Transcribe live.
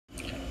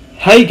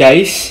Hi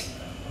guys!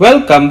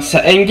 Welcome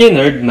sa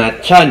Engineered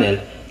Math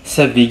Channel.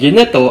 Sa video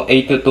na to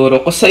ay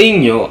tuturo ko sa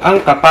inyo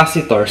ang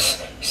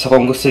capacitors. So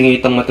kung gusto niyo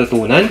itong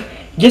matutunan,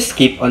 just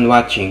keep on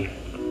watching.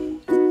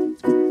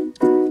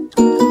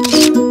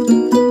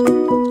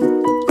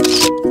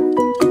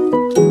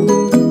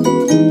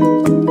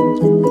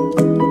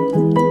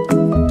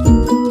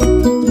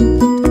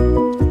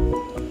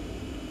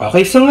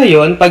 Okay, so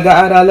ngayon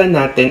pag-aaralan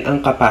natin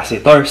ang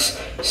capacitors.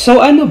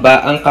 So ano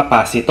ba ang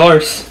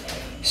capacitors?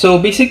 So,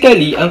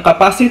 basically, ang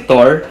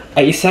capacitor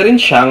ay isa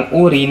rin siyang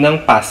uri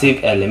ng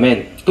passive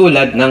element,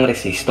 tulad ng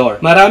resistor.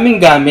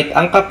 Maraming gamit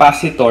ang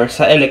capacitor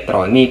sa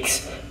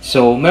electronics.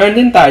 So, meron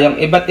din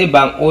tayong iba't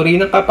ibang uri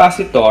ng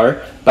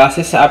capacitor base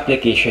sa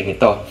application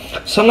nito.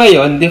 So,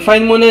 ngayon,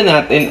 define muna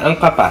natin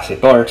ang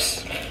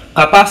capacitors.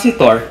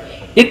 Capacitor,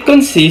 it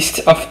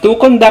consists of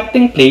two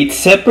conducting plates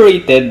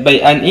separated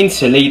by an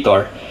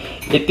insulator.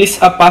 It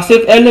is a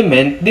passive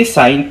element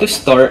designed to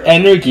store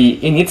energy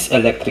in its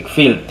electric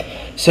field.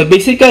 So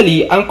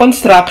basically, ang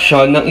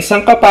construction ng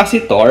isang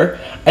capacitor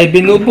ay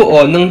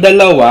binubuo ng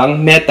dalawang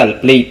metal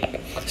plate.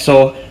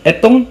 So,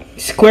 itong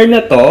square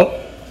na to,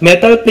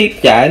 metal plate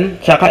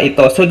yan, tsaka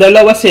ito. So,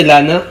 dalawa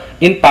sila na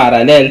in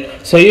parallel.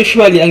 So,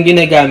 usually, ang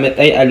ginagamit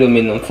ay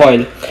aluminum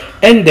foil.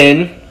 And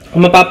then,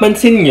 kung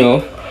mapapansin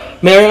nyo,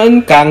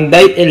 meron kang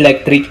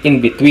dielectric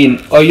in between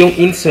o yung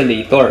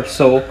insulator.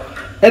 So,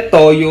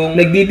 ito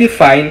yung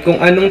nagdi-define kung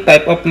anong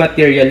type of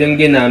material yung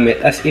ginamit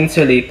as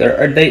insulator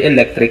or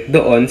dielectric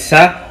doon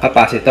sa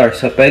capacitor.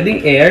 So,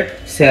 pwedeng air,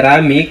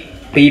 ceramic,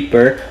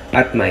 paper,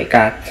 at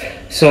mica.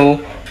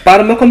 So,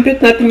 para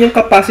makompute natin yung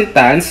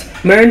capacitance,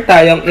 meron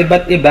tayong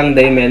iba't ibang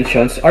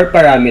dimensions or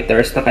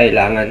parameters na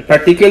kailangan.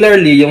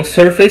 Particularly, yung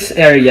surface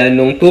area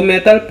ng two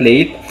metal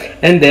plate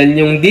and then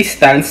yung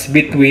distance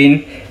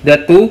between the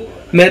two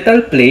metal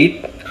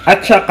plate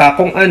at saka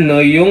kung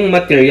ano yung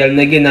material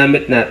na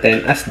ginamit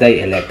natin as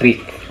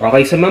dielectric.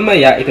 Okay, so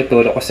mamaya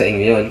ituturo ko sa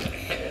inyo yun.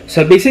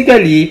 So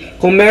basically,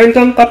 kung meron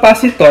kang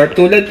capacitor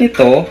tulad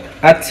nito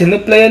at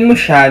sinuplayan mo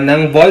siya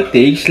ng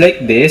voltage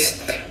like this,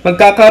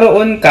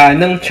 magkakaroon ka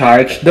ng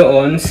charge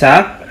doon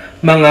sa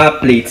mga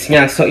plates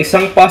niya. So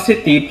isang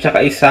positive tsaka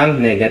isang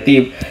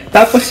negative.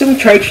 Tapos yung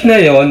charge na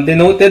yon,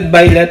 denoted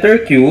by letter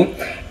Q,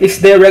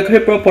 is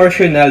directly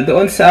proportional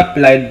doon sa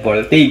applied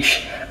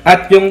voltage.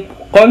 At yung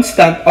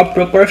constant of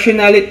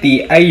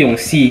proportionality ay yung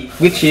C,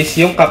 which is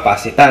yung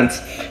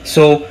capacitance.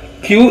 So,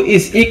 Q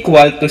is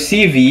equal to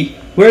CV,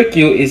 where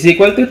Q is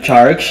equal to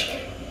charge,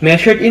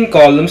 measured in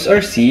coulombs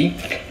or C,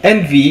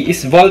 and V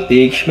is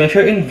voltage,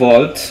 measured in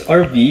volts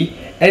or V,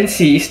 and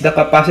C is the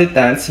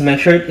capacitance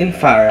measured in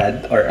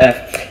farad or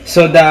F.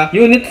 So, the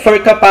unit for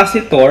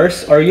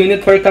capacitors or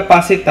unit for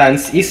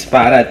capacitance is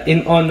farad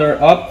in honor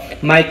of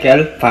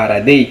Michael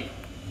Faraday.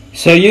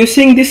 So,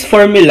 using this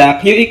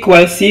formula, Q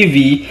equals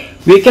CV,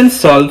 we can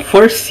solve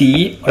for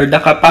C or the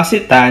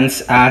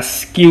capacitance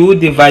as Q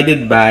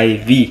divided by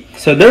V.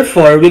 So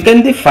therefore, we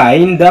can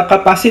define the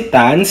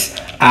capacitance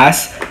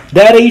as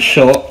the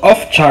ratio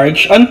of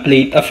charge on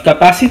plate of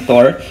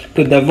capacitor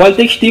to the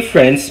voltage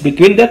difference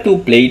between the two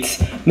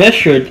plates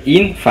measured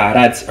in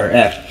farads or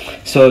F.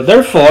 So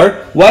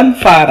therefore, 1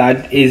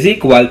 farad is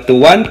equal to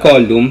 1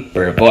 coulomb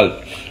per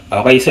volt.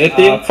 Okay, so ito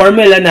yung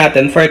formula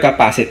natin for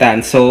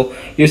capacitance. So,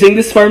 using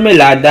this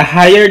formula, the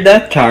higher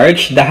the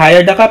charge, the higher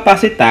the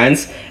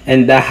capacitance,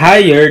 and the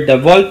higher the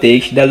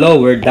voltage, the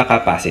lower the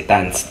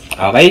capacitance.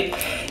 Okay?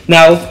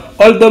 Now,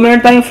 although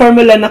meron tayong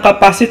formula na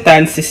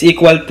capacitance is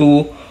equal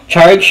to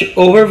charge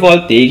over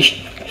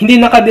voltage, hindi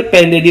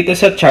nakadepende dito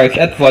sa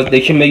charge at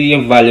voltage yung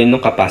magiging value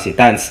ng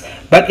capacitance.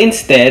 But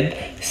instead,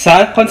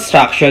 sa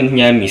construction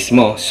niya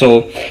mismo.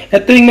 So,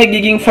 ito yung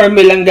magiging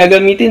formulang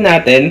gagamitin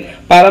natin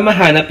para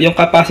mahanap yung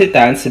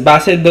capacitance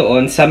base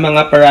doon sa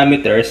mga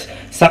parameters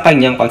sa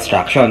kanyang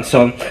construction.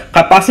 So,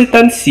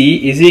 capacitance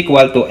C is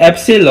equal to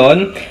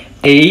epsilon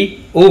A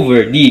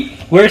over D,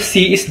 where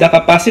C is the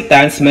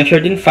capacitance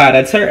measured in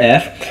farads or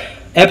F.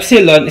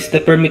 Epsilon is the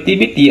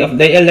permittivity of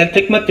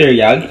dielectric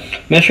material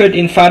measured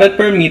in farad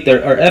per meter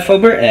or F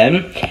over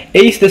M.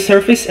 A is the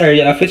surface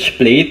area of each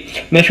plate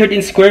measured in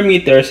square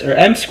meters or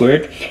M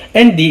squared.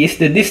 And D is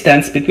the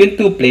distance between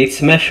two plates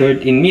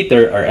measured in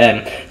meter or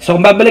M. So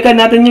kung babalikan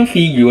natin yung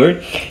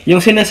figure, yung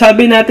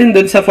sinasabi natin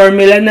dun sa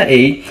formula na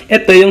A,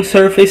 ito yung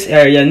surface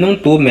area ng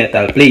two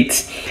metal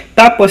plates.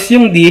 Tapos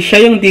yung D,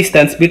 siya yung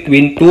distance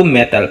between two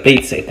metal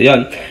plates. So ito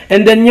yun.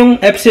 And then yung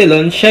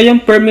epsilon, siya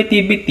yung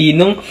permittivity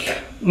ng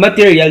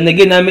material na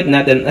ginamit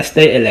natin as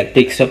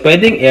dielectric. So,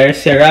 pwedeng air,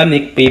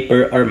 ceramic,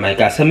 paper, or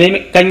mica. So,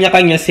 may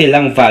kanya-kanya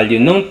silang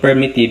value ng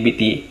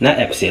permittivity na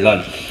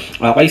epsilon.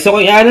 Okay, so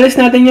kung i-analyze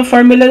natin yung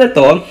formula na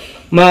to,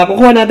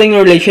 makukuha natin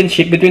yung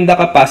relationship between the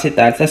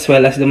capacitance as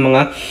well as the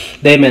mga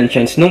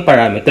dimensions ng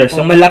parameters.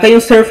 So, malaki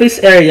yung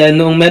surface area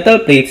ng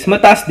metal plates,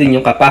 mataas din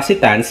yung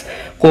capacitance.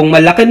 Kung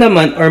malaki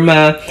naman or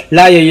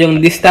malayo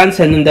yung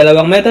distansya ng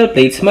dalawang metal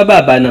plates,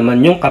 mababa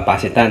naman yung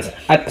capacitance.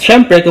 At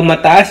syempre, kung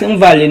mataas yung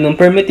value ng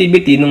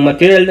permittivity ng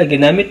material na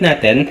ginamit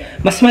natin,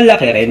 mas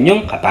malaki rin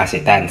yung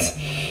capacitance.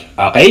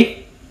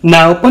 Okay?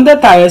 Now, punta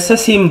tayo sa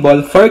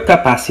symbol for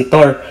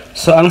capacitor.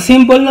 So, ang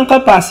symbol ng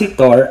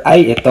capacitor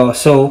ay ito.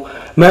 So,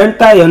 meron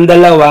tayong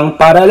dalawang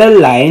parallel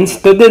lines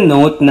to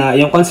denote na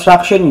yung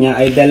construction niya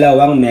ay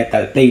dalawang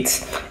metal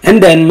plates.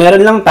 And then,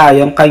 meron lang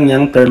tayong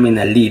kanyang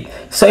terminal lead.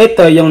 So,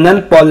 ito yung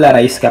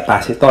non-polarized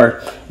capacitor.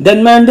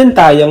 Then, meron din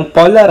tayong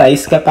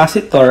polarized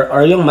capacitor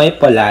or yung may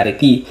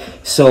polarity.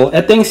 So,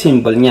 ito yung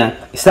symbol niya.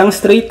 Isang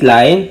straight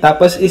line,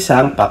 tapos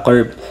isang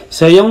pa-curve.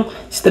 So, yung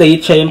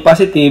straight, siya yung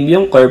positive,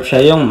 yung curve,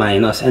 siya yung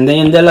minus. And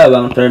then, yung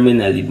dalawang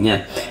terminal lead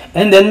niya.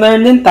 And then,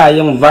 meron din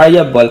tayong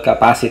variable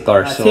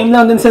capacitor. So, same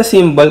lang din sa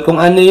symbol, kung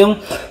ano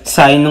yung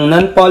sign ng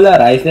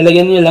non-polarized,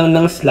 nilagyan nyo lang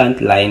ng slant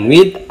line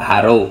with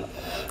arrow.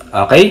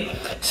 Okay?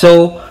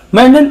 So,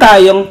 meron din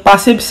tayong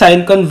passive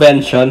sign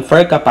convention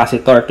for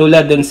capacitor,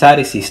 tulad dun sa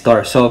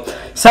resistor. So,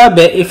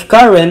 sabi, if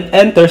current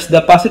enters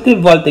the positive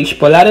voltage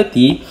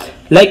polarity,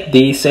 like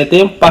this, so ito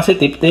yung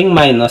positive, ito yung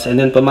minus, and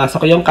then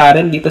pumasok yung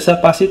current dito sa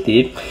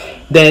positive,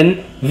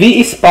 then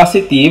V is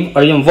positive,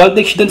 or yung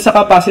voltage dun sa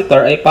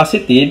capacitor ay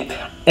positive,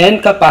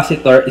 and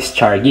capacitor is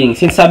charging.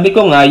 Since sabi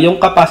ko nga,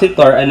 yung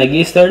capacitor ay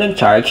nag-i-store ng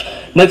charge,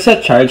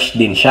 nagsa-charge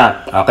din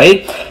siya.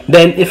 Okay?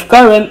 Then, if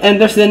current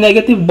enters the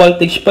negative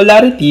voltage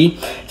polarity,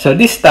 so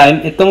this time,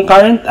 itong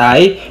current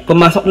ay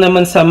pumasok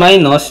naman sa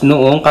minus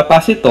noong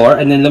capacitor,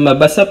 and then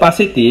lumabas sa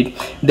positive,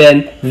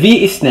 then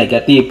V is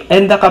negative,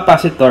 and the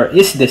capacitor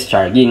is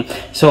discharging.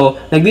 So,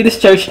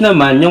 nagdi-discharge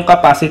naman yung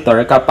capacitor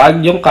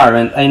kapag yung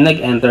current ay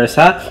nag-enter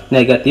sa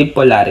negative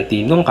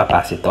polarity ng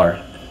capacitor.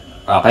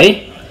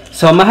 Okay?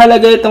 So,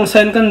 mahalaga itong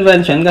sign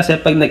convention kasi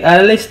pag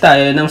nag-analyze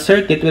tayo ng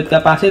circuit with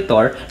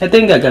capacitor, ito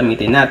yung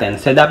gagamitin natin.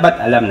 So, dapat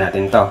alam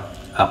natin to.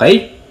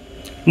 Okay?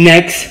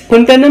 Next,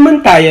 punta naman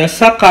tayo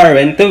sa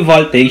current to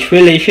voltage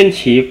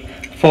relationship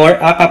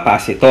for a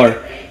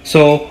capacitor.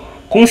 So,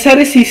 kung sa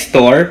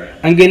resistor,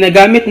 ang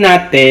ginagamit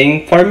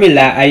nating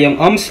formula ay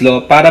yung Ohm's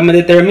law para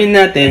ma-determine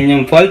natin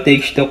yung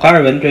voltage to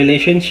current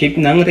relationship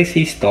ng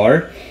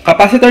resistor.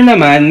 Capacitor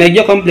naman,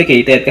 medyo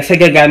complicated kasi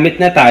gagamit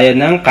na tayo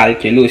ng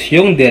calculus,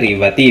 yung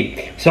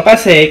derivative. So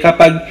kasi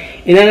kapag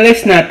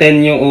inanalyze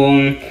natin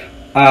yung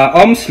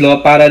Ohm's law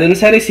para dun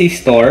sa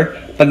resistor,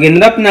 pag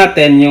ginrap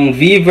natin yung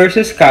V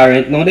versus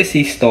current ng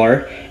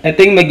resistor,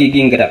 ito yung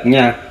magiging graph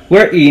niya.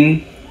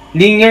 Wherein,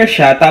 linear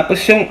siya,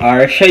 tapos yung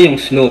R, siya yung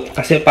slope.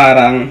 Kasi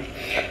parang,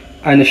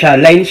 ano siya,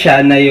 line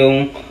siya na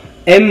yung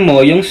M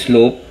mo, yung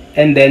slope,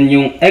 and then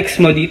yung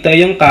X mo dito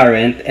yung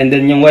current, and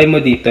then yung Y mo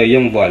dito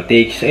yung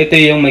voltage. So, ito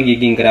yung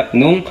magiging graph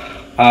nung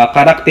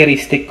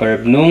characteristic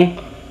curve nung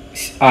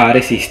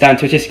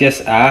resistance, which is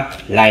just a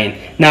line.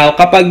 Now,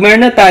 kapag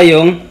meron na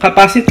tayong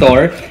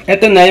capacitor,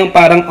 ito na yung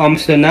parang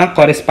ohms law na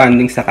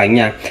corresponding sa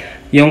kanya.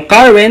 Yung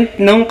current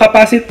ng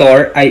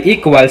capacitor ay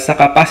equal sa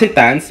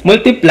capacitance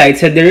multiplied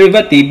sa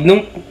derivative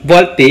ng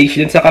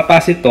voltage dun sa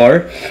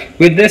capacitor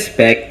with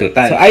respect to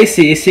time. So,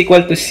 IC is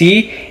equal to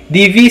C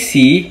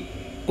dVC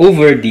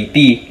over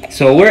dt.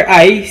 So, where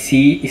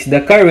IC is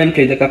the current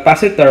through the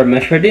capacitor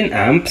measured in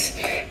amps,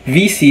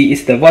 VC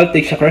is the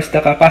voltage across the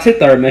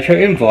capacitor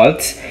measured in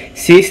volts,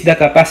 C is the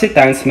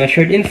capacitance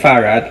measured in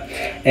farad,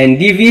 and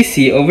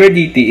dVC over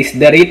dt is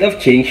the rate of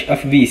change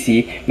of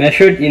VC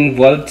measured in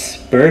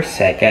volts per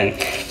second.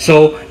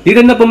 So,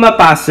 dito na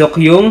pumapasok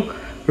yung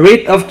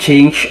rate of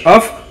change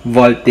of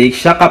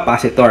voltage sa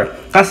capacitor.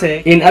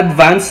 Kasi, in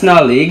advanced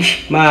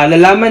knowledge,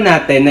 malalaman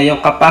natin na yung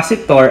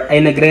capacitor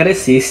ay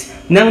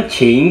nagre-resist ng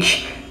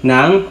change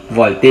ng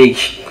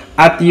voltage.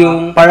 At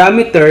yung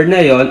parameter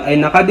na yon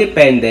ay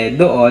nakadepende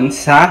doon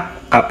sa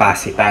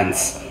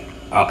capacitance.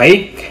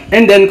 Okay?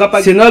 And then,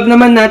 kapag sinolve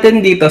naman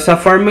natin dito sa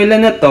formula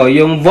na to,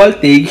 yung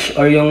voltage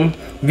or yung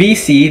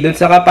VC doon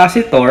sa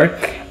capacitor,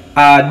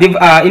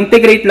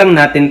 integrate lang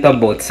natin to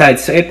both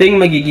sides. So, ito yung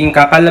magiging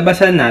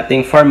kakalabasan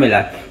nating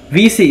formula.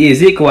 VC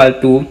is equal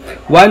to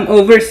 1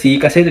 over C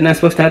kasi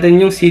transpose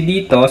natin yung C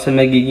dito, so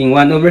magiging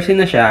 1 over C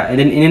na siya, and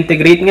then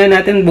in-integrate nga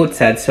natin both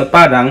sides, so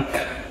parang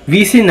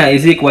VC na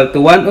is equal to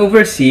 1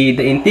 over C,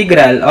 the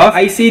integral of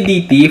IC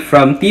dt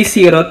from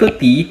T0 to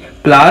T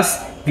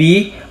plus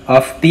V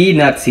of T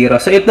not 0.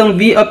 So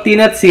itong V of T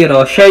not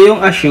 0, siya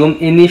yung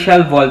assumed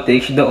initial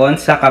voltage doon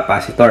sa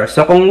capacitor.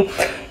 So kung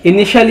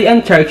initially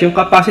uncharged yung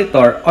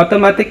capacitor,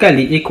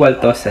 automatically equal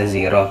to sa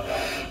 0.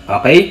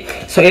 Okay?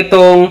 So,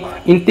 itong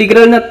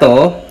integral na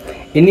to,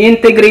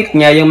 ini-integrate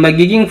niya yung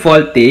magiging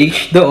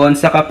voltage doon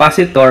sa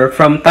capacitor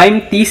from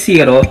time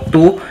t0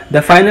 to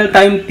the final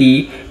time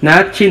t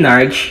na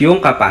chinarge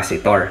yung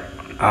capacitor.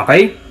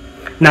 Okay?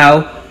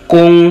 Now,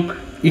 kung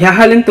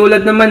ihahalin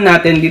tulad naman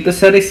natin dito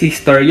sa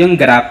resistor yung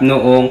graph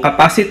noong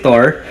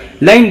capacitor,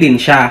 line din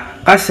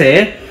siya.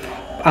 Kasi,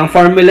 ang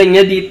formula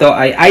niya dito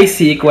ay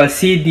IC equals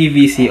C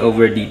dVC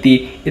over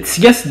dt. It's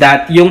just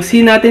that, yung C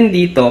natin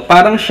dito,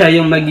 parang siya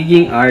yung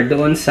magiging R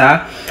doon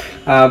sa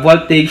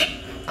voltage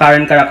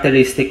current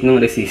characteristic ng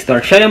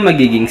resistor. Siya yung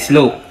magiging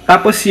slope.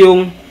 Tapos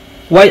yung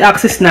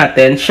y-axis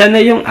natin, siya na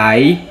yung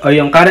I, o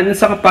yung current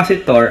sa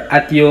capacitor,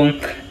 at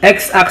yung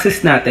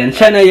x-axis natin,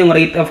 siya na yung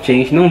rate of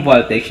change ng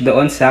voltage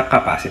doon sa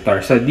capacitor.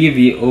 So,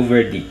 dV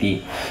over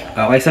dt.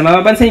 Okay, so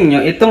mapapansin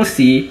nyo, itong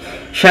C,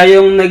 siya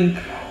yung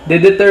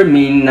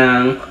determine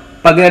ng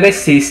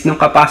pag-resist ng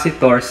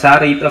capacitor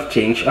sa rate of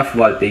change of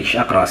voltage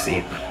across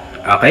it.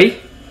 Okay?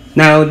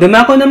 Now,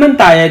 dumako naman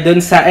tayo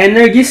dun sa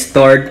energy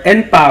stored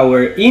and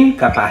power in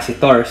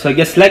capacitor. So,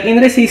 just like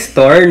in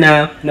resistor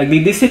na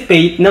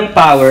nagdi-dissipate ng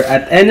power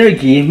at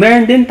energy,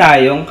 meron din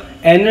tayong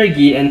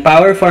energy and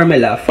power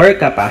formula for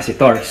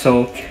capacitor.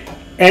 So,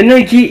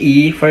 energy E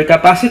for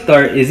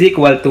capacitor is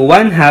equal to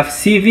 1/2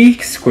 CV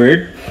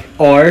squared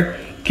or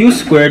Q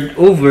squared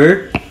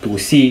over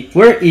 2C,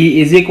 where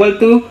E is equal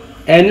to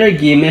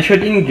energy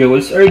measured in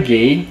joules or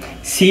J,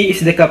 C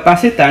is the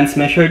capacitance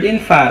measured in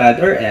farad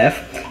or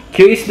F,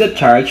 Q is the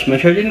charge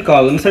measured in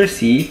coulombs or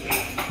C,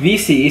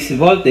 VC is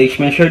voltage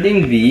measured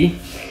in V,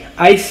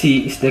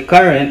 IC is the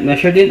current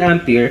measured in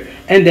ampere,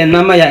 and then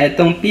mamaya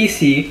itong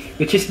PC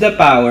which is the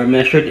power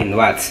measured in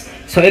watts.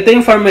 So ito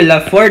yung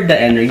formula for the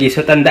energy.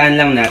 So tandaan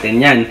lang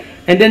natin yan.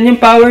 And then yung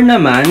power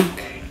naman,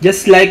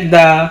 just like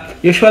the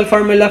usual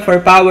formula for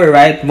power,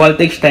 right?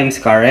 Voltage times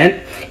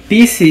current.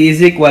 PC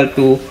is equal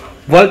to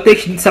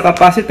voltage dun sa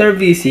capacitor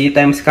VC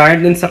times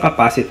current dun sa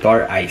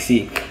capacitor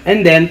IC.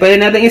 And then, pwede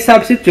natin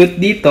i-substitute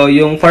dito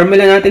yung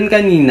formula natin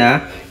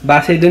kanina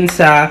base dun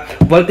sa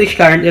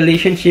voltage-current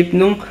relationship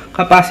nung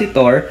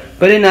capacitor.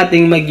 Pwede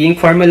nating maging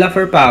formula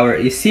for power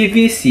is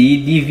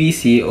CVC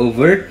dVC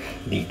over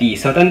dt.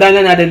 So,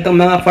 tandaan na natin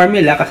itong mga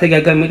formula kasi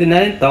gagamitin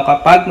natin ito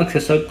kapag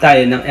magsasolve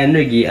tayo ng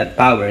energy at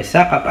power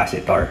sa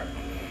capacitor.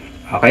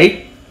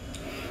 Okay?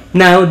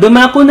 Now,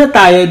 dumako na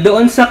tayo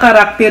doon sa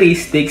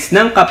characteristics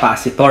ng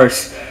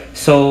capacitors.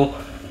 So,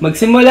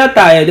 magsimula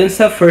tayo doon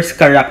sa first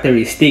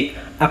characteristic.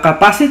 A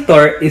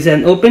capacitor is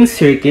an open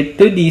circuit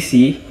to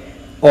DC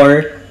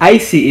or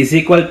IC is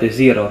equal to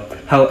 0.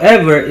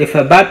 However, if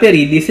a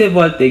battery DC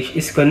voltage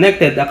is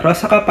connected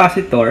across a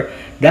capacitor,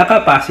 the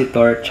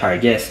capacitor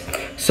charges.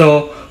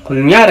 So,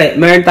 kunyari,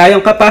 meron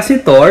tayong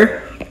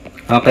capacitor,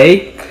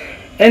 okay?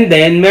 And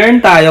then, meron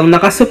tayong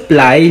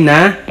nakasupply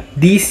na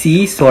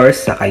DC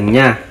source sa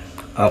kanya.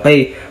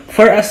 Okay,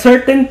 for a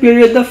certain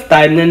period of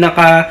time na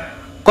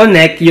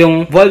naka-connect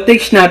yung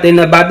voltage natin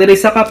na battery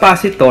sa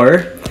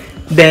capacitor,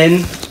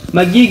 then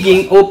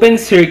magiging open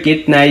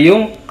circuit na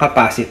yung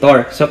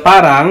capacitor. So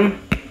parang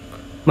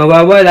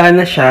mawawala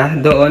na siya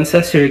doon sa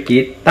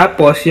circuit,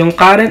 tapos yung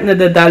current na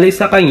dadaloy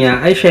sa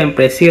kanya ay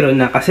syempre zero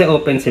na kasi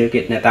open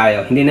circuit na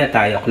tayo, hindi na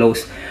tayo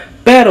close.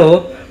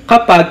 Pero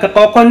kapag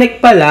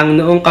kako-connect pa lang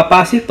noong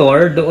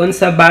capacitor doon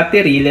sa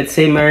battery, let's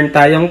say meron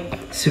tayong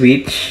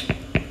switch.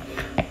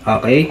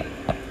 Okay?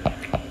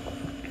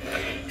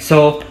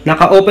 So,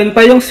 naka-open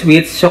pa yung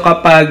switch. So,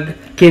 kapag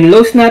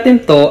kinlose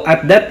natin to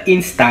at that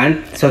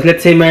instant, so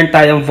let's say meron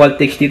tayong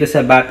voltage dito sa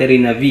battery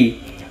na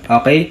V.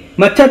 Okay?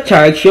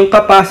 Matcha-charge yung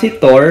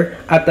capacitor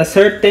at a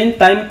certain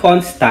time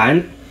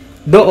constant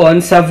doon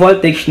sa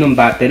voltage ng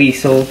battery.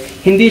 So,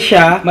 hindi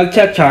siya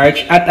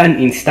magcha-charge at an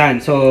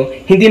instant. So,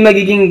 hindi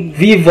magiging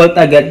V-volt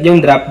agad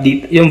yung drop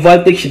dito, yung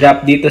voltage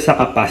drop dito sa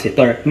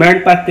capacitor.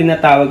 Meron pa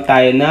tinatawag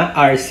tayo na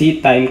RC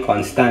time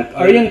constant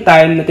or yung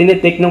time na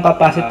tinitake ng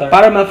capacitor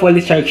para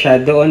ma-fully charge siya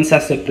doon sa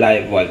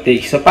supply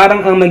voltage. So,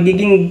 parang ang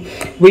magiging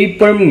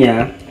waveform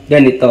niya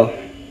ganito.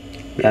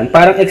 Yan,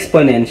 parang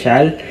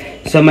exponential.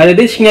 So,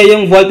 ma-reach niya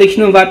yung voltage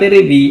ng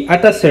battery V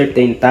at a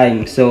certain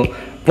time. So,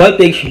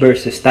 voltage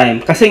versus time.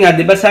 Kasi nga,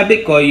 di ba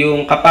sabi ko,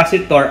 yung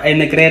capacitor ay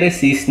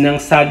nagre-resist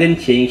ng sudden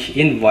change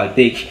in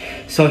voltage.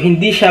 So,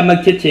 hindi siya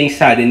mag-change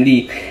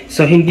suddenly.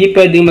 So, hindi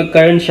pwedeng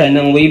magkaroon siya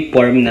ng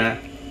waveform na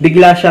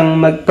bigla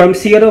siyang from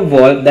 0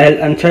 volt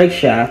dahil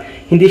uncharged siya,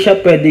 hindi siya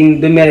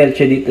pwedeng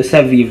dumiretso dito sa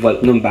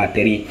V-volt ng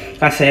battery.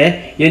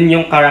 Kasi, yun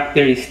yung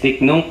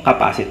characteristic ng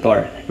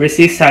capacitor.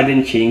 Resist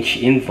sudden change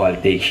in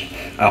voltage.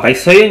 Okay,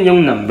 so yun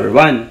yung number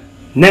 1.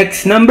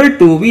 Next, number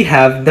 2, we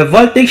have the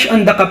voltage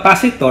on the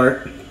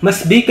capacitor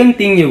must be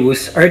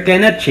continuous or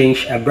cannot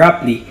change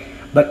abruptly,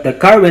 but the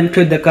current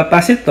through the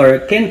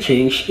capacitor can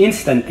change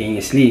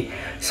instantaneously.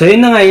 So,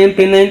 yun na nga yung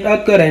pinint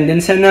out ko rin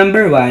din sa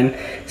number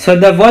 1. So,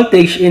 the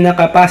voltage in a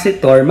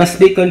capacitor must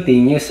be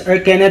continuous or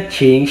cannot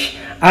change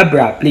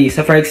abruptly.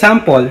 So, for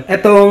example,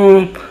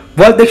 itong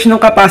voltage ng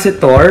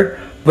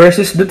capacitor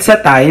versus dun sa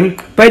time,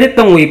 pwede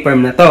tong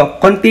waveform na to.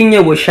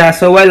 Continuous siya,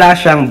 so wala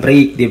siyang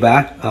break, di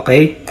ba?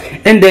 Okay?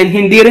 And then,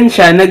 hindi rin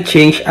siya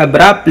nag-change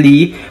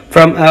abruptly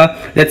from,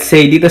 let's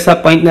say, dito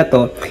sa point na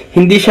to.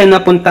 Hindi siya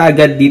napunta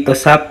agad dito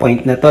sa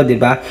point na to, di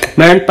ba?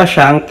 Meron pa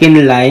siyang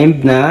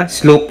kinlimb na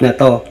slope na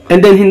to.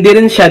 And then, hindi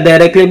rin siya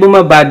directly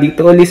bumaba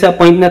dito uli sa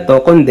point na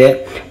to,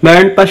 kundi,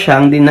 meron pa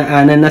siyang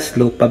dinaanan na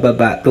slope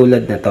pababa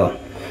tulad na to.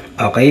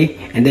 Okay?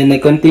 And then,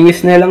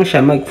 continuous na lang siya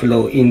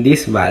mag-flow in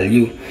this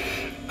value.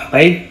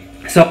 Okay?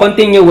 So,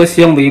 continuous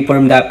yung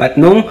waveform dapat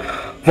nung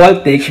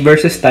voltage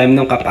versus time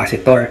ng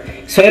capacitor.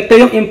 So, ito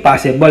yung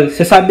impossible.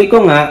 So, sabi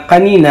ko nga,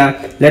 kanina,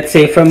 let's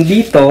say, from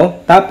dito,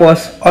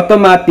 tapos,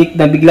 automatic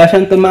na bigla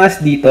siyang tumaas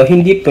dito,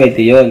 hindi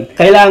pwede yun.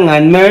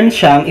 Kailangan, meron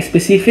siyang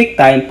specific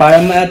time para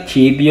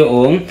ma-achieve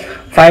yung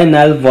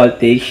final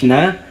voltage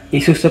na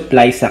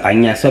isusupply sa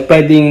kanya. So,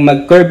 pwedeng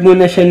mag-curve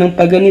muna siya ng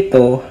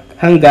pagganito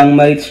hanggang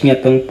ma-reach niya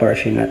tong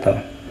portion na to.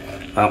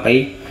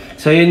 Okay?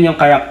 So, yun yung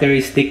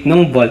characteristic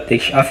ng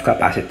voltage of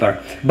capacitor.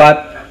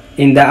 But,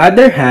 in the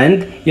other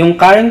hand, yung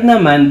current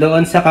naman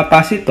doon sa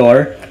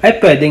capacitor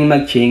ay pwedeng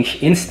mag-change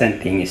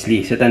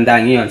instantaneously. So,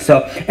 tandaan nyo yun.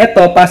 So,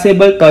 ito,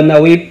 possible to na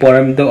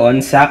waveform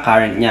doon sa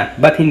current niya,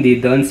 but hindi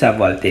doon sa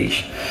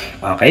voltage.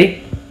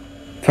 Okay?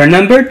 For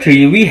number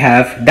 3, we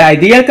have the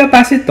ideal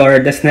capacitor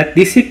does not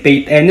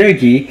dissipate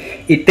energy.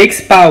 It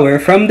takes power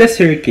from the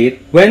circuit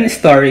when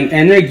storing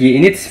energy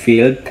in its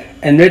field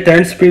and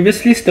returns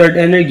previously stored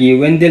energy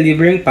when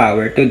delivering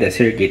power to the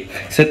circuit.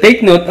 So,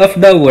 take note of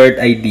the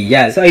word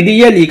ideal. So,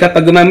 ideally,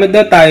 kapag gumamit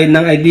daw tayo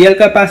ng ideal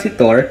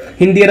capacitor,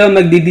 hindi raw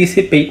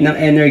magdi-dissipate ng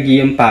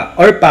energy yung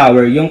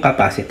power yung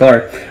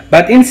capacitor.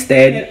 But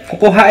instead,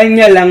 kukuhain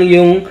niya lang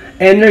yung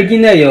energy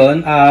na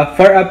yon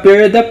for a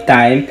period of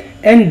time,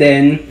 and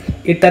then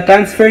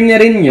ita-transfer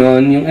niya rin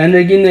yung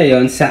energy na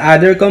yon sa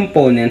other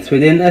components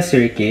within a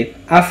circuit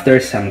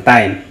after some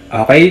time.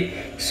 Okay?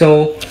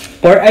 So,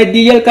 for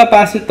ideal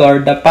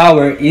capacitor, the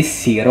power is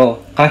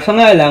 0. Kaso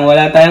nga lang,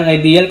 wala tayong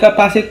ideal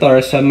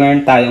capacitor, so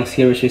meron tayong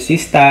series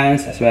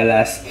resistance as well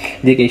as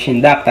leakage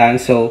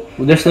inductance. So,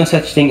 there's no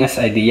such thing as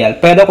ideal.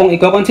 Pero kung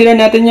i-consider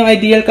natin yung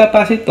ideal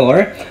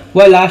capacitor,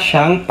 wala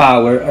siyang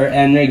power or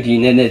energy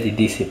na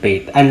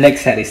nadi-dissipate,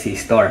 unlike sa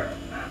resistor.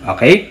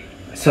 Okay?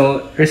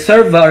 So,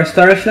 reserve or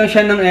storage lang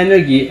siya ng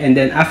energy, and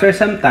then after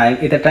some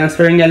time,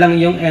 ita-transfer niya lang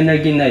yung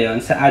energy na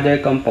yon sa other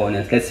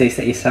components, let's say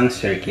sa isang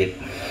circuit.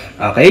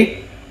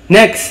 Okay?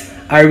 Next,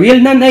 a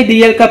real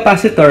non-ideal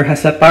capacitor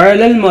has a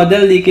parallel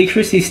model leakage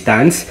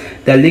resistance.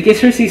 The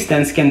leakage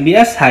resistance can be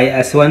as high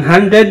as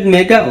 100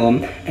 mega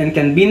ohm and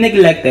can be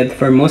neglected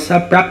for most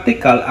of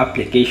practical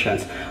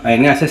applications.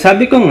 Ayun nga,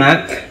 sasabi ko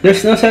nga,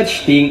 there's no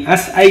such thing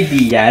as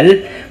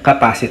ideal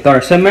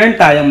capacitor. So,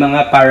 meron tayong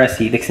mga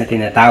parasitics na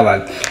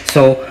tinatawag.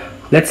 So,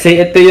 let's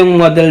say ito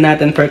yung model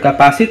natin for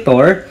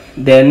capacitor.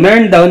 Then,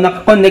 meron daw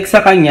nakakonect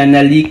sa kanya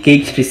na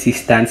leakage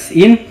resistance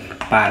in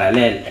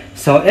parallel.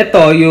 So,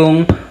 ito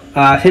yung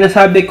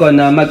sinasabi ko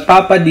na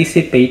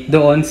magpapadissipate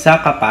doon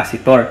sa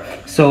capacitor.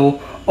 So,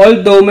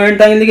 although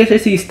meron tayong leakage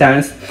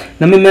resistance,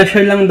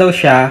 nami-measure lang daw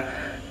siya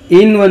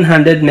in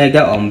 100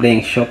 mega ohm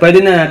range. So,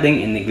 pwede na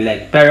nating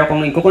i-neglect. Pero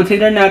kung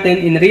i-consider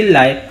natin in real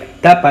life,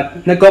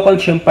 dapat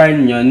nagko-consume pa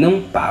rin yun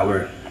ng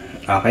power.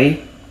 Okay?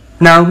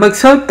 Now,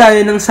 mag-solve tayo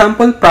ng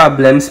sample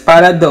problems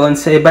para doon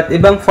sa iba't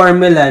ibang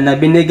formula na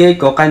binigay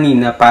ko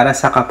kanina para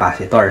sa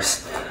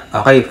capacitors.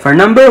 Okay, for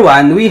number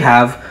 1, we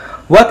have,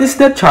 what is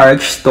the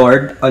charge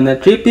stored on a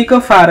 3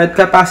 picofarad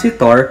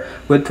capacitor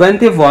with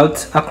 20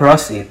 volts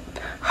across it?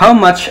 How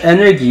much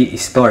energy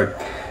is stored?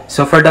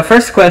 So, for the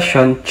first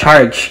question,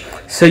 charge.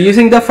 So,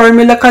 using the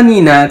formula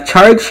kanina,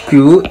 charge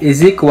Q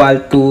is equal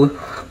to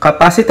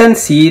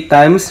capacitance C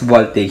times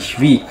voltage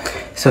V.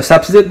 So,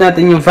 substitute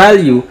natin yung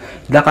value.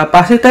 The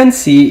capacitance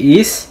C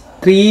is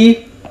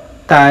 3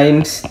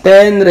 times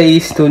 10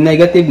 raised to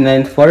negative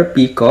 9 for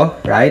pico,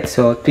 right?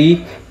 So,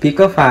 3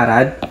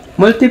 picofarad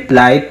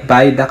multiplied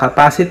by the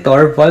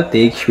capacitor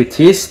voltage, which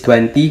is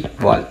 20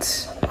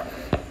 volts.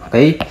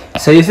 Okay?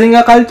 So, using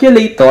a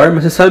calculator,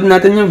 masasolve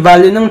natin yung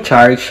value ng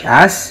charge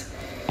as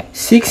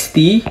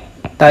 60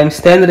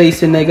 times 10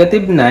 raised to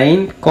negative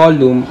 9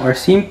 coulomb, or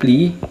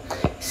simply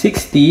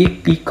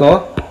 60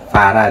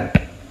 picofarad.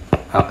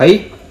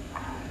 Okay?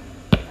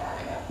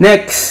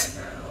 Next,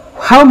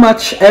 how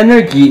much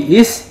energy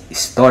is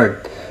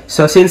stored?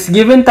 So, since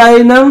given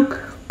tayo ng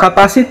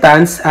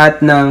capacitance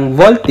at ng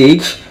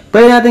voltage,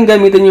 pwede natin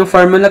gamitin yung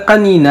formula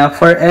kanina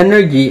for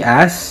energy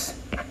as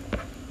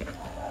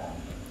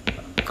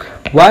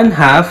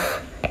 1/2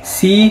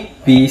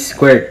 CV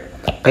squared.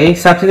 Okay,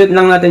 substitute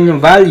lang natin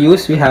yung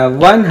values. We have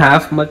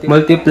 1/2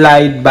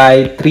 multiplied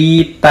by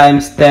 3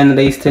 times 10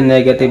 raised to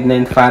negative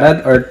 9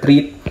 farad, or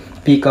 3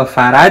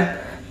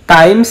 picofarad,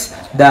 times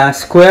the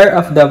square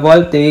of the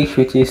voltage,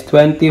 which is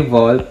 20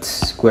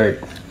 volts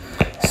squared.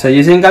 So,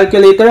 using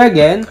calculator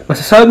again,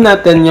 masasolve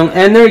natin yung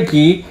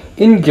energy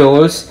in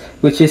joules,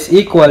 which is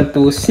equal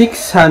to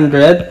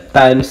 600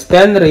 times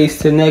 10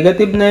 raised to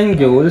negative 9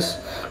 joules,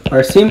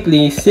 or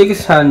simply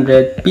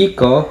 600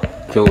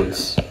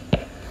 picojoules.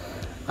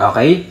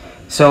 Okay?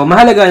 So,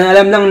 mahalaga na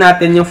alam lang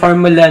natin yung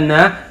formula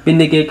na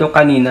binigay ko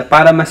kanina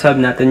para masolve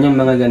natin yung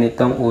mga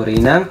ganitong uri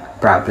ng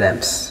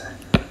problems.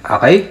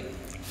 Okay?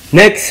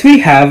 Next,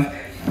 we have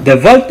the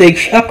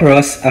voltage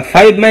across a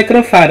 5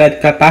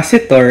 microfarad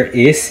capacitor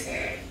is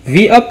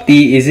V of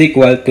t is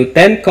equal to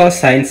 10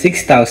 cosine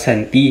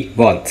 6000 t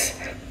volts.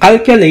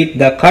 Calculate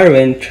the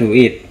current through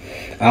it.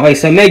 Okay,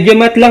 so medyo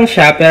mat lang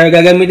siya, pero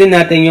gagamitin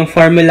natin yung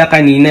formula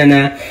kanina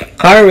na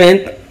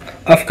current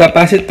of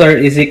capacitor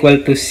is equal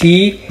to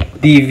C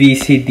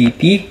dVc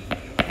dt.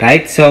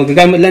 Right? So,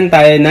 gagamit lang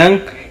tayo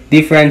ng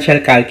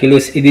differential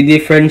calculus.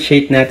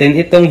 I-differentiate natin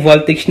itong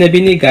voltage na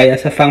binigay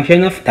as a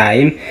function of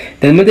time,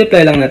 then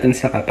multiply lang natin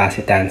sa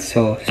capacitance.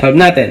 So, solve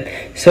natin.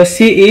 So,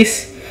 C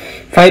is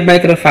 5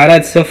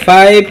 microfarad. So,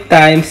 5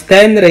 times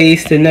 10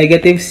 raised to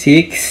negative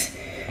 6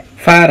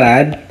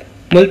 farad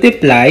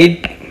multiplied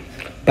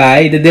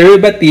by the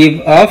derivative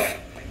of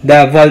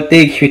the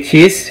voltage which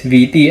is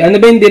Vt. Ano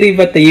ba yung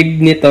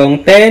derivative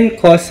nitong 10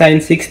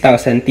 cosine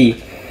 6,000t?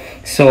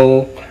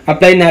 So,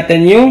 apply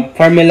natin yung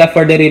formula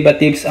for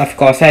derivatives of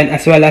cosine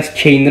as well as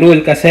chain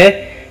rule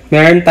kasi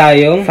meron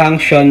tayong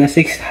function na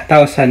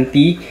 6,000t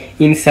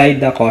inside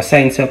the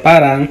cosine. So,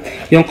 parang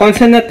yung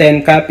constant na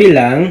 10, copy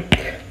lang,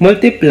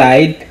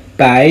 multiplied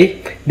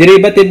by,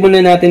 derivative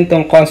muna natin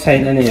tong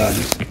cosine, ano yon?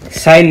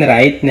 Sine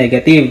right,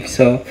 negative.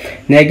 So,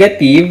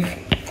 negative,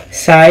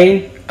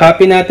 sine,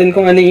 copy natin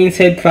kung ano yung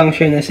inside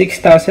function na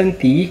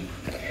 6,000t,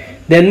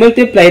 then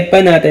multiplied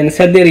pa natin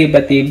sa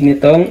derivative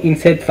nitong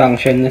inside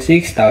function na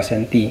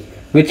 6,000t,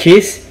 which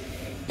is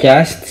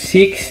just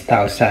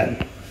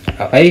 6,000.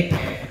 Okay?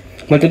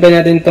 Multiply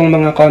natin itong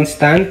mga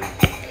constant.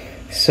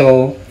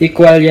 So,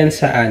 equal yan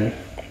saan?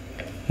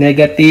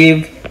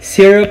 Negative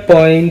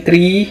 0.3,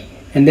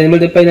 and then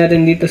multiply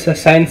natin dito sa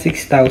sine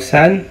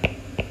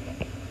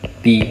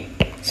 6,000t.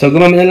 So,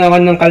 gumamit na lang ako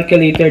ng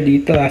calculator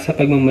dito sa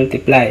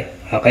pagmamultiply.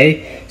 Okay?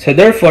 So,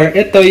 therefore,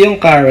 ito yung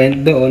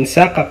current doon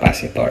sa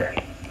capacitor.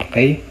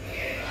 Okay?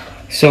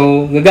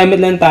 So,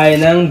 gagamit lang tayo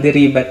ng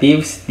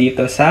derivatives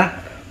dito sa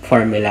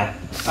formula.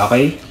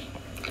 Okay?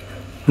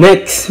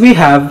 Next, we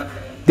have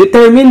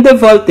determine the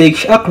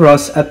voltage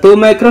across a 2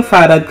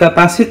 microfarad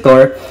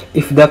capacitor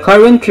if the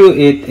current through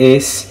it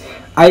is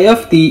I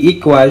of t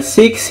equals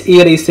 6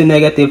 e raised to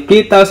negative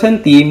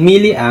 3000t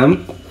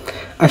milliamp.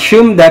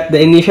 Assume that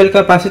the initial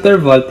capacitor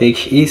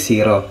voltage is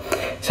 0.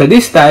 So,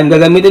 this time,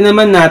 gagamitin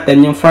naman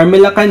natin yung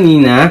formula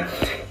kanina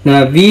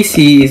na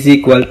Vc is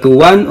equal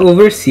to 1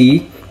 over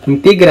C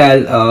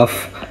integral of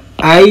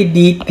I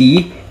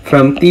dt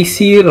from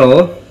t0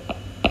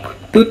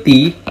 to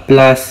t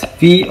plus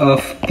V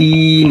of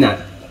t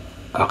naught.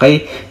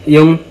 Okay?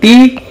 Yung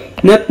t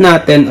naught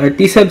natin or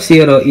t sub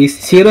 0 is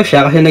 0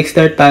 siya kasi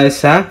nag-start tayo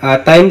sa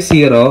time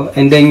 0,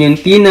 and then yung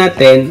t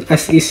natin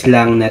as is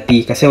lang na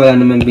t kasi wala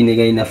naman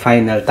binigay na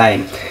final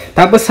time.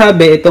 Tapos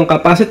sabi, itong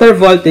capacitor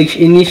voltage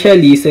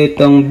initially, so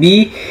itong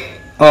B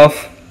of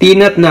t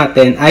naught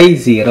natin ay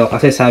 0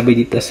 kasi sabi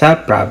dito sa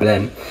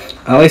problem.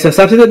 Okay, so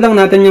substitute lang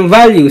natin yung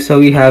value. So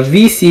we have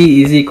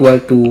Vc is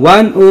equal to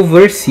 1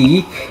 over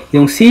C.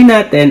 Yung C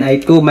natin ay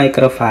 2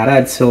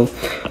 microfarad. So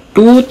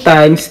 2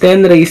 times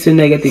 10 raised to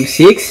negative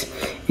 6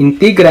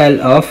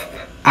 integral of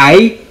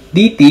I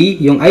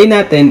dt. Yung I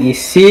natin is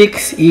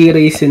 6 e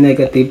raised to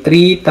negative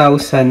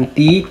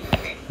 3000t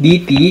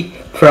dt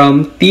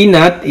from t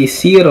naught is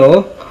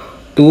 0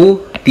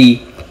 to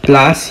t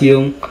plus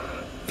yung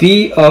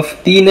V of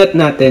t naught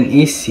natin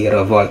is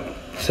 0 volt.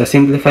 So,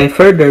 simplify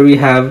further, we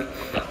have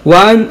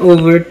 1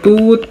 over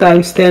 2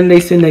 times 10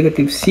 raised to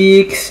negative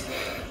 6,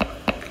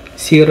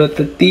 0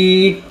 to t.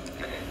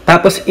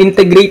 Tapos,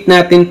 integrate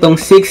natin tong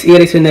 6 e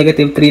raised to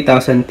negative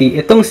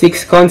 3000t. Itong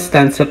 6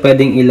 constant, so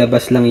pwedeng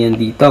ilabas lang yan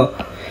dito.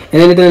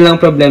 And then, ito na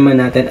lang problema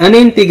natin. Ano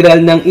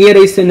integral ng e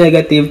raised to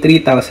negative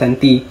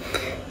 3000t?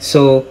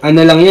 So,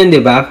 ano lang yan,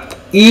 di ba?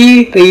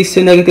 E raised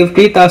to negative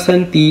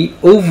 3000t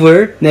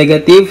over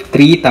negative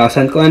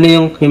 3000. Kung ano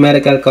yung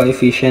numerical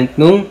coefficient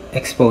nung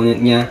exponent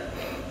niya,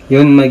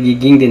 yun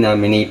magiging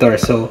denominator.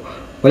 So,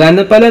 wala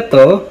na pala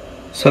to.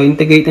 So,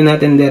 integrate na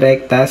natin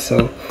direkta.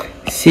 So,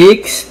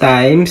 6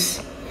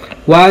 times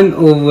 1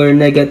 over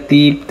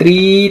negative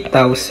 3000.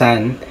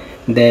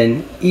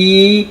 Then,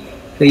 E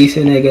raised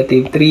to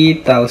negative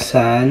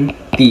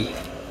 3000t.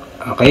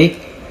 Okay?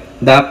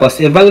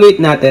 Tapos, evaluate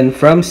natin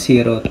from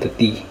 0 to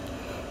t.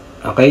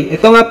 Okay?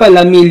 Ito nga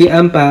pala,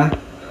 milliamp pa.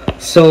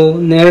 So,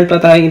 meron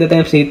pa tayong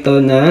ita-times dito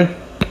na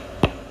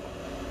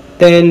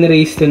 10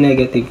 raised to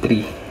negative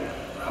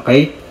 3.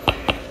 Okay?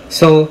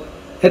 So,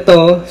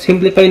 ito,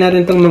 simplify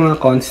natin itong mga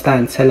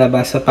constant sa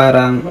labas. So,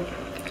 parang,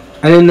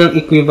 ano nang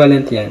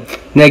equivalent yan?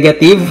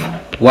 Negative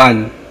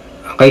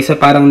 1. Okay? So,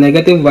 parang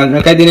negative 1.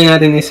 Or kaya din na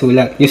natin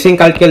isulat. Using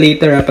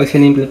calculator, pag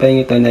sinimplify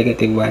nyo ito,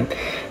 negative 1.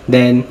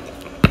 Then,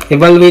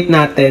 evaluate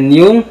natin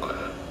yung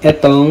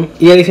itong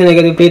e raised to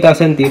negative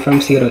 3000t from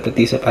 0 to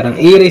t. So,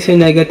 parang e raised to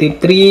negative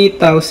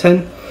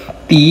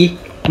 3000t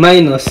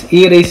minus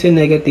e raised to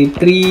negative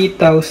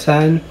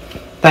 3000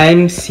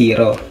 times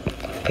 0.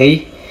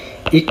 Okay?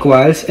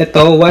 Equals,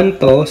 ito, 1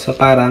 to. So,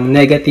 parang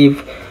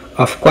negative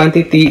of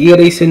quantity e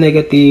raised to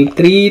negative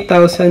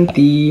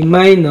 3000t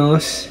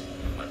minus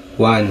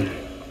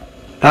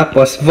 1.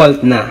 Tapos,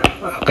 volt na.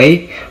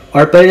 Okay?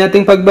 Or, pwede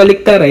natin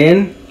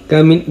pagbaliktarin,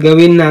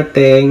 gawin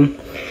natin,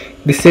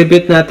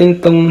 distribute natin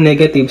itong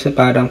negative sa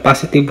parang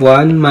positive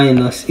 1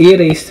 minus e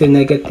raised to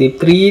negative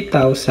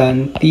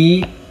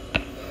 3000t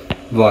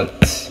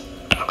volts.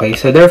 Okay,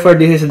 so therefore,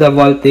 this is the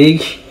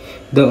voltage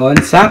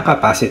doon sa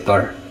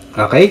capacitor.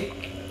 Okay?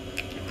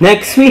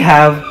 Next, we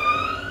have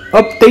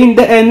obtain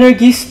the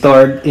energy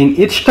stored in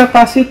each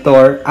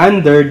capacitor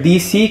under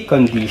DC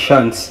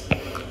conditions.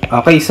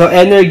 Okay, so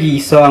energy.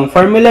 So, ang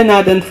formula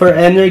natin for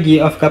energy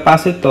of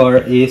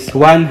capacitor is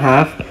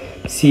 1/2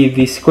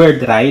 CV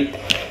squared, right?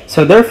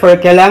 So, therefore,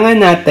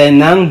 kailangan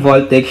natin ng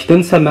voltage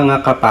dun sa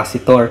mga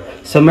capacitor.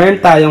 So, meron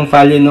tayong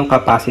value ng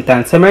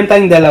capacitance. So, meron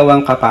tayong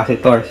dalawang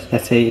capacitors.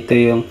 Let's say, ito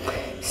yung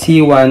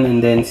C1 and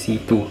then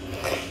C2.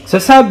 So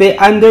sabi,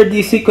 under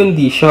DC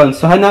condition.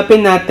 So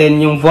hanapin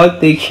natin yung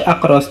voltage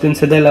across dun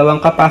sa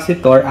dalawang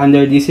capacitor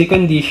under DC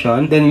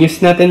condition. Then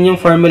use natin yung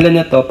formula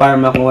na to para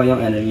makuha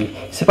yung energy.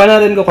 So paano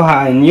natin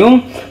kukuhaan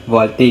yung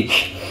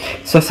voltage?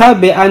 So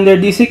sabi, under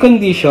DC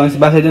conditions,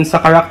 base dun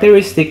sa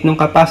characteristic ng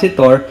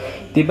capacitor,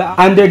 diba,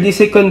 under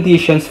DC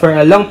conditions for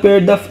a long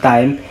period of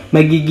time,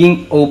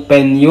 magiging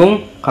open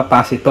yung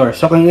capacitor.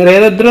 So kung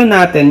i-redraw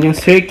natin yung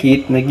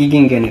circuit,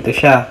 magiging ganito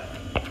siya.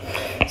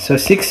 So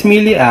 6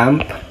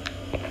 milliamp,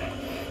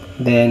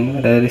 then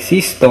the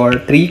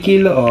resistor 3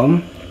 kilo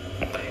ohm,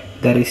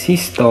 the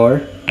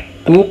resistor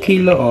 2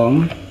 kilo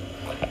ohm,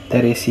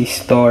 the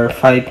resistor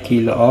 5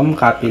 kilo ohm,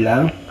 copy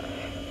lang,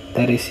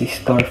 the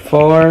resistor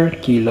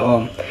 4 kilo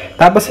ohm.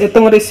 Tapos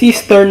itong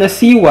resistor na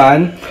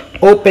C1,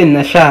 open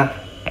na siya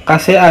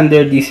kasi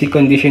under DC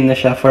condition na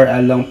siya for a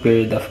long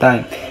period of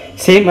time.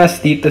 Same as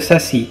dito sa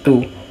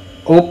C2,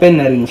 open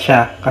na rin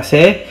siya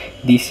kasi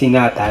DC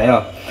nga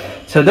tayo.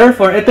 So,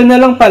 therefore, ito na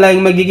lang pala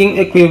yung magiging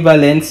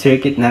equivalent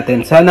circuit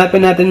natin. So,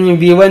 hanapin natin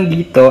yung V1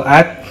 dito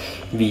at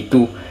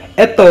V2.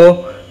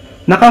 Ito,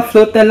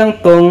 naka-float na lang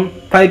tong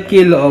 5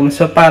 kilo ohm.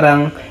 So,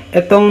 parang,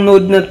 itong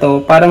node na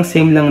to, parang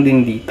same lang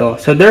din dito.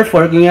 So,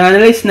 therefore, kung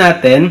i-analyze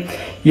natin,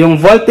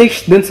 yung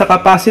voltage dun sa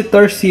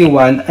capacitor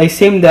C1 ay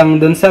same lang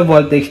dun sa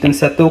voltage dun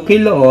sa 2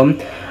 kilo ohm,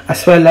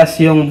 as well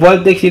as yung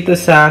voltage dito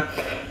sa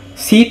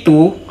C2,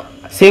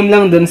 same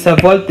lang dun sa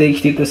voltage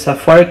dito sa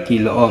 4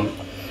 kilo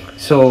ohm.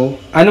 So,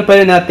 ano pa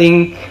rin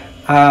nating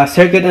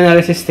circuit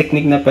analysis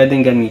technique na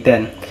pwedeng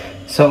gamitin?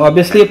 So,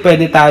 obviously,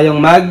 pwede tayong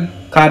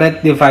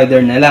mag-current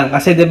divider na lang.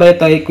 Kasi, diba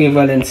ito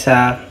equivalent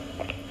sa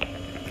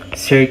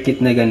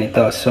circuit na ganito.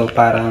 So,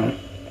 parang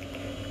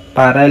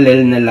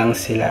parallel na lang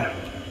sila.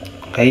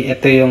 Okay,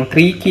 ito yung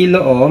 3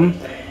 kilo ohm.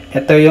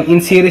 Ito yung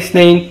in series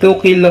na yung 2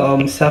 kilo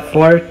ohm sa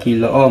 4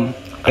 kilo ohm.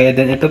 Okay,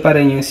 then ito pa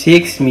rin yung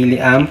 6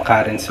 milliamp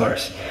current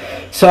source.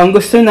 So, ang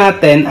gusto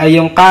natin ay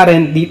yung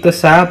current dito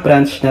sa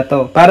branch na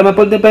to. Para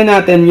mapultiply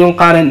natin yung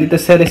current dito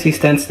sa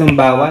resistance ng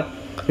bawat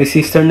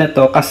resistor na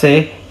to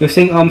kasi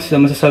using ohms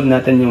na masasolve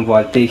natin yung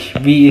voltage.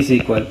 V is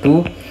equal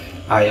to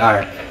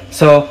IR.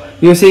 So,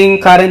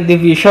 using current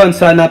division,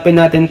 so hanapin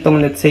natin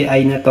tong let's say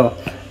I na to.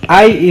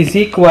 I is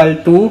equal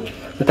to,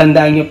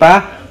 natandaan nyo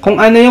pa, kung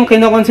ano yung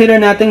kinoconsider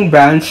nating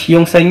branch,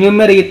 yung sa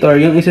numerator,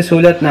 yung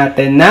isusulat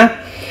natin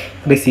na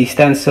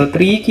resistance. So,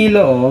 3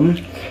 kilo ohm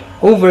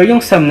over yung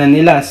sum na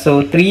nila.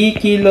 So, 3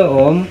 kilo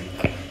ohm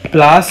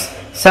plus,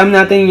 sum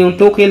natin yung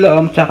 2 kilo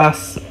ohm tsaka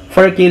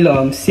 4 kilo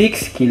ohm,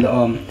 6 kilo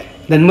ohm.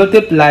 Then,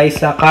 multiply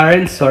sa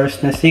current source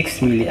na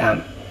 6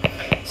 milliamp.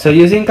 So,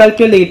 using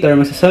calculator,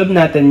 masasolve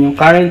natin yung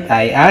current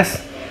I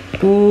as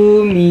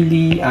 2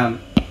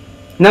 milliamp.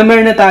 Na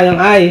meron na tayong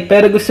I,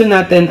 pero gusto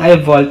natin ay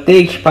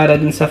voltage para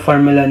dun sa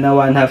formula na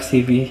 1/2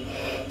 CV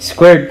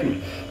squared.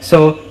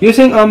 So,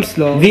 using Ohm's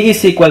law, V is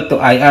equal to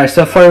IR.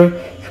 So, for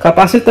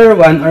capacitor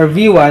 1 or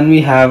V1,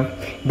 we have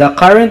the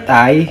current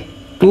I,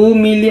 2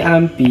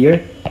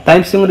 milliampere,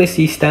 times yung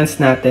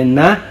resistance natin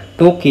na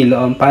 2 kilo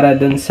ohm para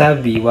dun sa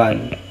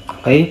V1.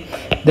 Okay?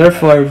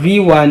 Therefore,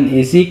 V1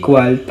 is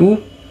equal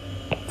to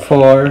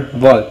 4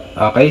 volt.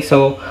 Okay?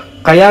 So,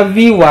 kaya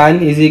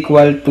V1 is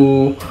equal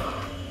to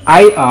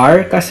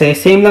IR kasi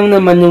same lang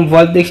naman yung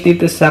voltage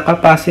dito sa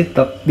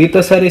capacitor, dito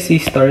sa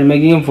resistor,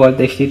 magiging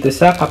voltage dito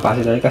sa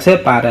capacitor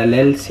kasi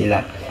parallel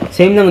sila.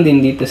 Same lang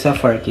din dito sa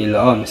 4 kilo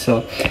ohm.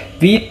 So,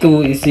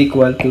 V2 is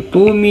equal to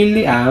 2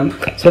 milliamp.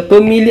 So,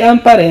 2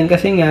 milliamp pa rin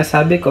kasi nga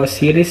sabi ko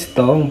series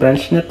tong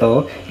branch na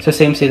to. So,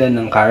 same sila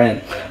ng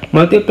current.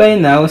 Multiply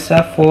now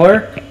sa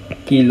 4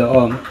 kilo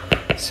ohm.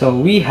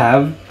 So, we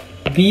have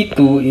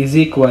V2 is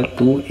equal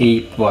to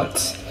 8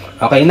 volts.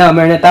 Okay, now,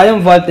 meron na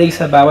tayong voltage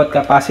sa bawat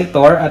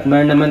capacitor at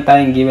meron naman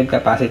tayong given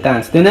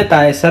capacitance. Doon na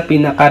tayo sa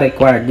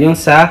pinaka-required, yung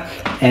sa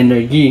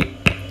energy.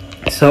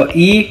 So,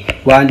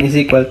 E1 is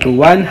equal to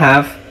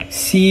 1/2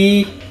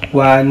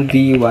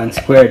 C1V1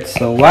 squared.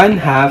 So,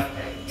 1/2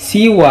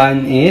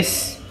 C1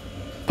 is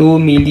 2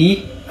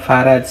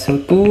 millifarad. So,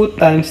 2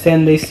 times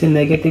 10 raised to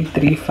negative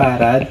 3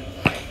 farad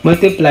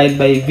multiplied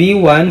by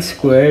V1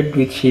 squared,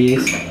 which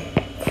is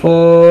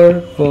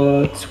 4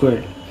 volt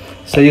squared.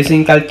 So,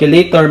 using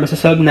calculator,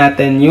 masasolve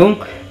natin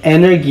yung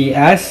energy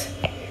as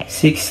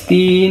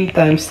 16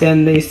 times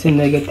 10 raised to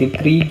negative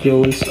 3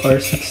 joules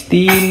or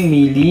 16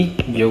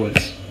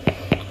 millijoules.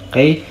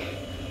 Okay?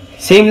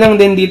 Same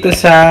lang din dito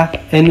sa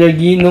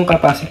energy ng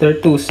capacitor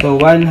 2. So,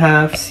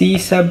 1/2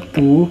 C sub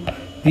 2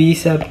 V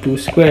sub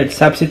 2 squared.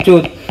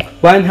 Substitute.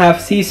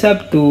 1/2 C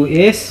sub 2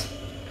 is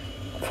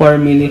 4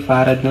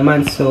 millifarad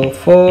naman. So,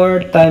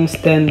 4 times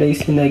 10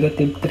 raised to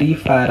negative 3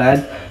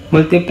 farad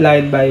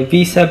multiplied by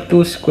V sub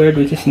 2 squared,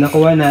 which is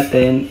nakuha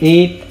natin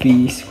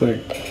 8V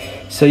squared.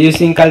 So,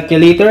 using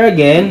calculator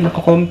again,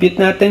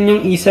 nakakompute natin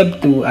yung E sub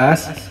 2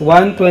 as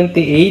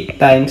 128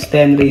 times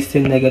 10 raised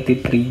to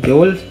negative 3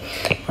 joules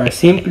or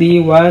simply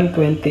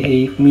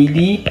 128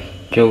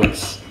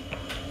 millijoules.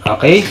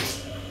 Okay?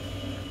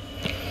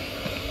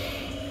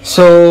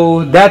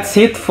 So, that's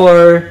it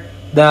for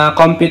the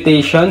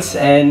computations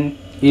and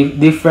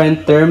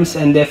different terms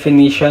and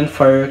definition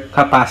for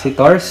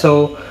capacitor.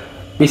 So,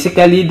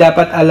 Basically,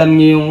 dapat alam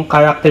nyo yung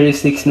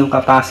characteristics ng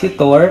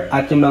capacitor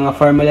at yung mga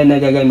formula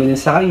na gagamitin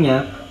sa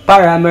kanya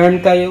para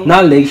meron kayong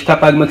knowledge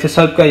kapag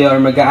magsasolve kayo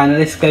or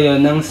mag-a-analyze kayo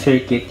ng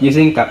circuit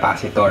using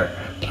capacitor.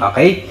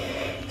 Okay?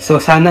 So,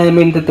 sana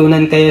may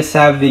natutunan kayo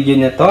sa video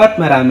na to at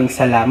maraming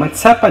salamat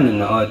sa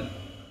panonood.